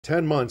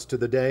10 months to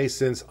the day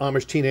since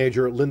Amish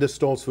teenager Linda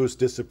Stoltzfoos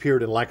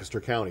disappeared in Lancaster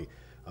County.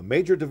 A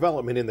major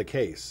development in the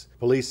case.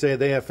 Police say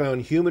they have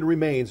found human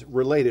remains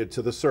related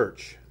to the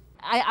search.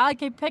 I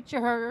can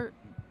picture her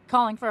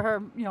calling for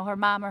her, her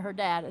mom or her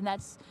dad, and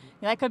that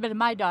could have been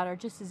my daughter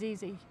just as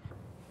easy.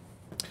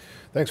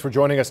 Thanks for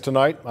joining us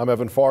tonight. I'm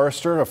Evan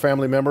Forrester, a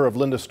family member of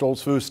Linda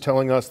Stoltzfoos,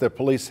 telling us that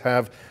police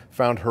have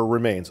found her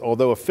remains,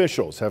 although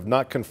officials have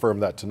not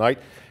confirmed that tonight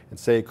and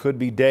say it could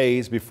be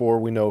days before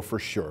we know for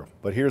sure.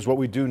 But here's what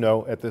we do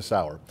know at this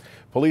hour.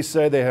 Police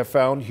say they have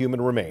found human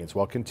remains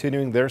while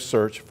continuing their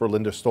search for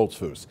Linda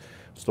Stoltzfoos.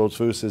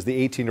 Stoltzfoos is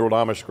the 18-year-old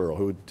Amish girl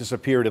who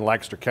disappeared in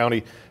Lancaster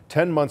County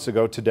 10 months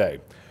ago today.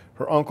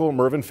 Her uncle,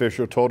 Mervyn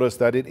Fisher, told us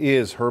that it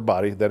is her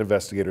body that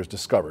investigators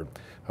discovered.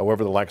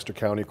 However, the Lancaster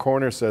County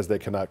coroner says they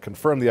cannot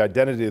confirm the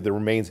identity of the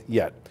remains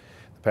yet.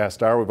 The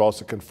past hour, we've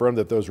also confirmed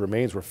that those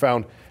remains were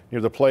found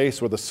near the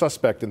place where the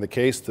suspect in the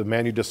case, the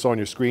man you just saw on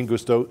your screen,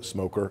 Gusto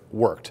Smoker,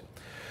 worked.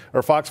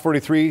 Our Fox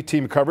 43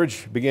 team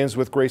coverage begins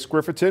with Grace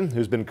Griffithson,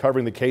 who's been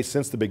covering the case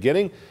since the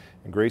beginning.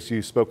 And Grace,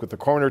 you spoke with the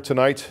coroner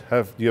tonight.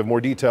 Do you have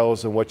more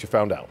details on what you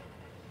found out?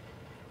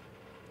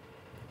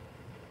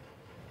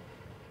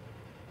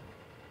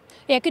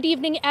 Yeah, good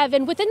evening,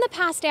 Evan. Within the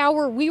past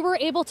hour, we were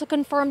able to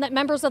confirm that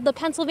members of the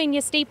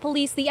Pennsylvania State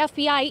Police, the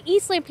FBI,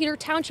 East Lampeter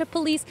Township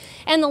Police,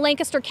 and the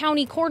Lancaster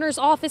County Coroner's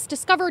Office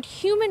discovered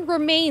human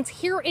remains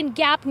here in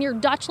Gap near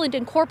Dutchland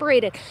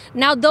Incorporated.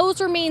 Now,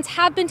 those remains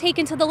have been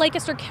taken to the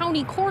Lancaster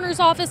County Coroner's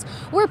Office,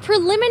 where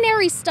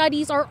preliminary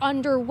studies are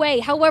underway.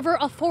 However,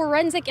 a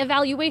forensic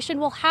evaluation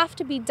will have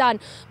to be done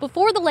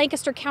before the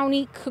Lancaster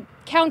County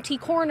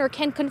coroner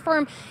can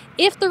confirm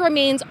if the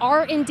remains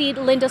are indeed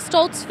Linda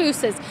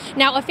Stoltzfoos's.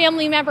 Now, a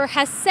family member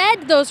has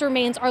said those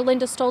remains are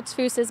Linda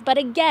Stoltzfoos's, but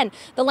again,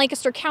 the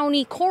Lancaster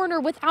County coroner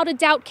without a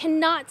doubt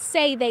cannot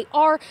say they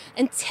are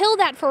until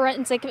that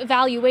forensic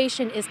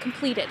evaluation is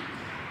completed.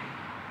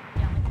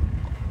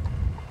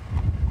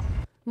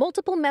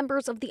 Multiple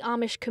members of the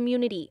Amish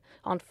community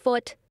on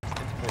foot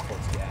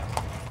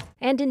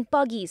and in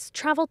buggies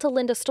traveled to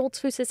Linda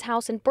Stoltzfoos'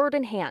 house in Bird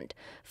in Hand.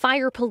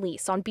 Fire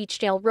police on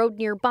Beachdale Road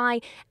nearby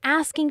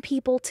asking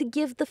people to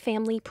give the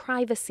family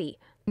privacy.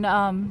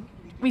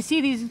 We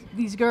see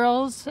these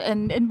girls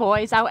and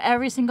boys out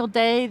every single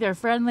day. They're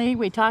friendly.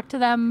 We talk to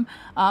them.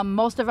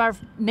 Most of our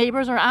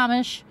neighbors are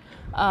Amish,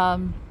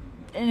 and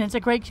it's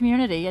a great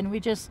community. And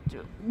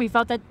we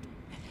felt that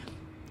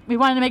we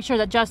wanted to make sure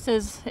that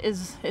justice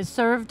is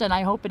served, and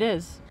I hope it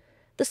is.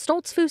 The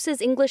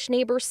Stoltzfoos' English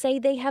neighbors say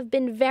they have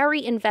been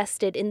very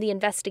invested in the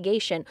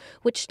investigation,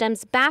 which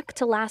stems back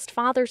to last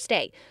Father's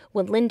Day,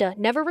 when Linda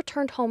never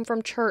returned home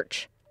from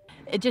church.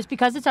 Just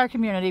because it's our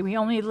community, we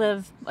only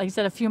live, like I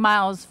said, a few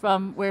miles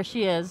from where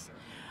she is,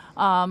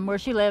 where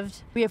she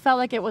lived. We felt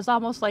like it was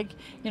almost like,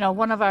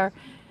 one of our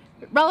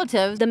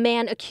relatives. The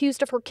man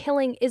accused of her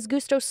killing is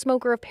Gusto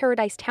Smoker of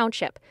Paradise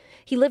Township.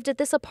 He lived at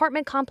this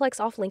apartment complex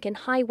off Lincoln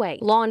Highway.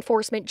 Law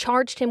enforcement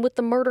charged him with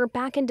the murder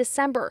back in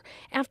December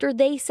after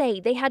they say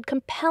they had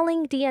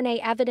compelling DNA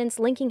evidence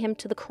linking him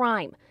to the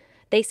crime.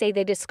 They say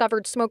they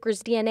discovered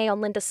Smoker's DNA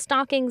on Linda's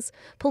stockings.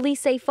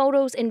 Police say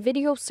photos and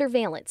video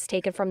surveillance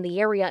taken from the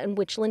area in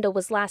which Linda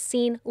was last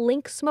seen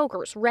link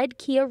Smoker's red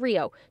Kia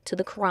Rio to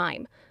the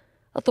crime.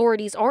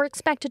 Authorities are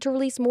expected to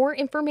release more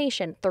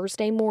information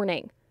Thursday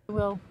morning.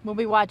 We'll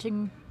be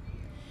watching,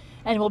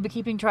 and we'll be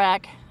keeping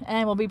track,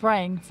 and we'll be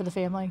praying for the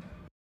family.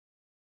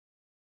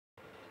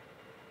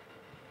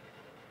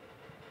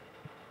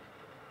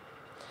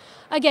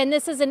 Again,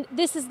 this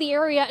is the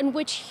area in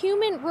which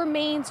human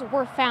remains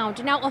were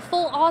found. Now, a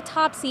full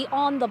autopsy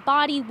on the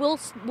body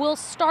will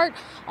start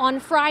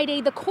on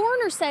Friday. The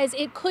coroner says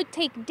it could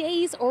take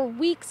days or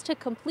weeks to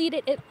complete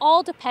it. It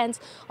all depends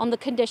on the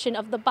condition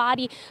of the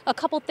body. A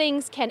couple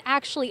things can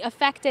actually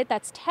affect it.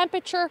 That's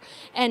temperature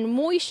and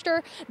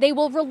moisture. They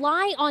will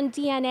rely on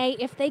DNA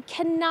if they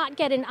cannot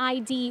get an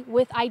ID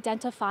with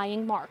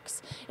identifying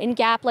marks. In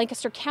Gap,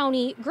 Lancaster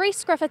County,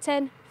 Grace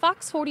Griffithson,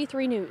 Fox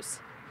 43 News.